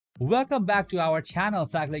Welcome back to our channel,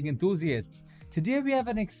 cycling enthusiasts. Today we have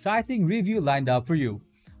an exciting review lined up for you.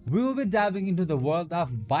 We will be diving into the world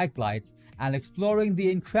of bike lights and exploring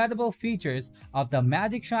the incredible features of the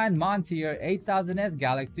Magicshine Monteer 8000s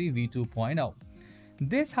Galaxy V2.0.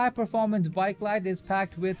 This high-performance bike light is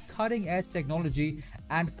packed with cutting-edge technology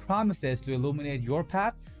and promises to illuminate your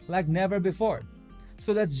path like never before.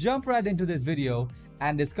 So let's jump right into this video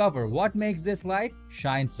and discover what makes this light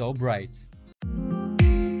shine so bright.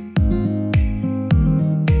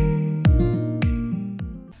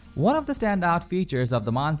 One of the standout features of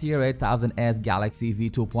the Monteer 8000s Galaxy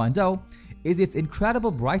V2.0 is its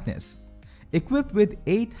incredible brightness. Equipped with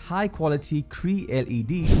 8 high-quality Cree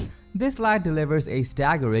LEDs, this light delivers a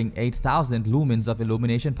staggering 8,000 lumens of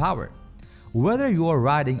illumination power. Whether you are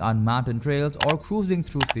riding on mountain trails or cruising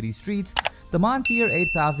through city streets, the Monteer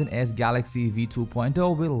 8000s Galaxy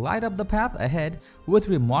V2.0 will light up the path ahead with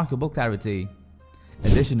remarkable clarity.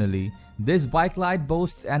 Additionally, this bike light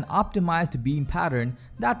boasts an optimized beam pattern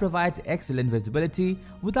that provides excellent visibility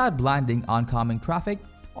without blinding oncoming traffic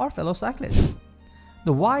or fellow cyclists.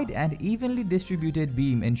 The wide and evenly distributed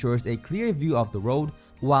beam ensures a clear view of the road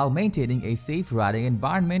while maintaining a safe riding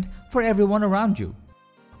environment for everyone around you.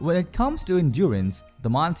 When it comes to endurance, the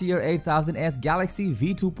Monteer 8000s Galaxy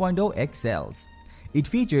V2.0 excels. It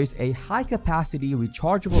features a high-capacity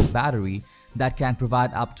rechargeable battery that can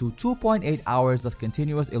provide up to 2.8 hours of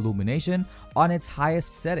continuous illumination on its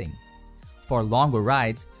highest setting. For longer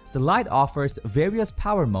rides, the light offers various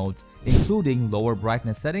power modes, including lower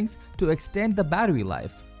brightness settings to extend the battery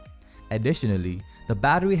life. Additionally, the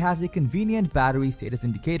battery has a convenient battery status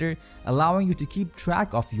indicator, allowing you to keep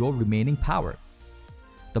track of your remaining power.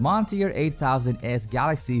 The Monteer 8000s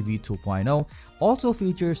Galaxy V2.0 also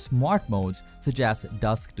features smart modes such as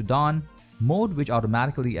Dusk to Dawn mode, which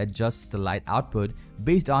automatically adjusts the light output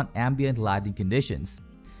based on ambient lighting conditions.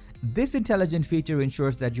 This intelligent feature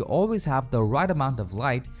ensures that you always have the right amount of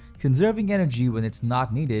light, conserving energy when it's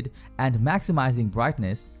not needed and maximizing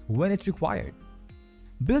brightness when it's required.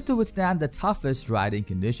 Built to withstand the toughest riding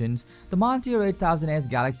conditions, the Monteer 8000s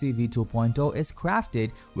Galaxy V2.0 is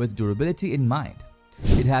crafted with durability in mind.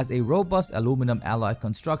 It has a robust aluminum alloy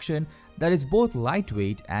construction that is both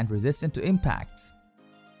lightweight and resistant to impacts.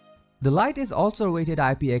 The light is also rated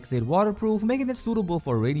IPX8 waterproof, making it suitable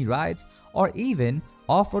for rainy rides or even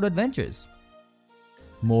off-road adventures.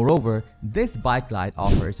 Moreover, this bike light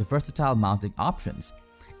offers versatile mounting options.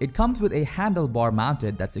 It comes with a handlebar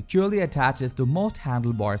mounted that securely attaches to most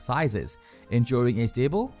handlebar sizes, ensuring a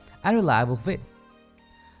stable and reliable fit.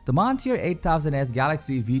 The Monteer 8000s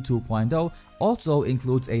Galaxy V2.0 also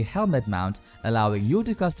includes a helmet mount, allowing you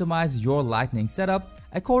to customize your lighting setup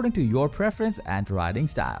according to your preference and riding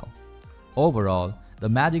style. Overall, the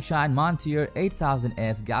Magicshine Monteer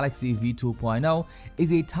 8000s Galaxy V2.0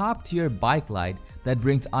 is a top-tier bike light that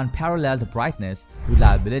brings unparalleled brightness,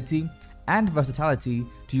 reliability, and versatility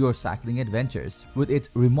to your cycling adventures. With its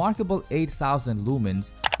remarkable 8,000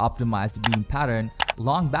 lumens, optimized beam pattern,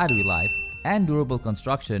 long battery life, and durable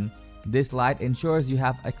construction, this light ensures you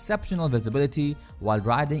have exceptional visibility while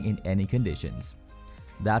riding in any conditions.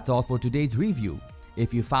 That's all for today's review.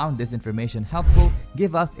 If you found this information helpful,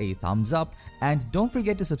 give us a thumbs up and don't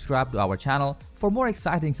forget to subscribe to our channel for more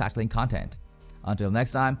exciting cycling content. Until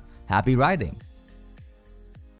next time, happy riding!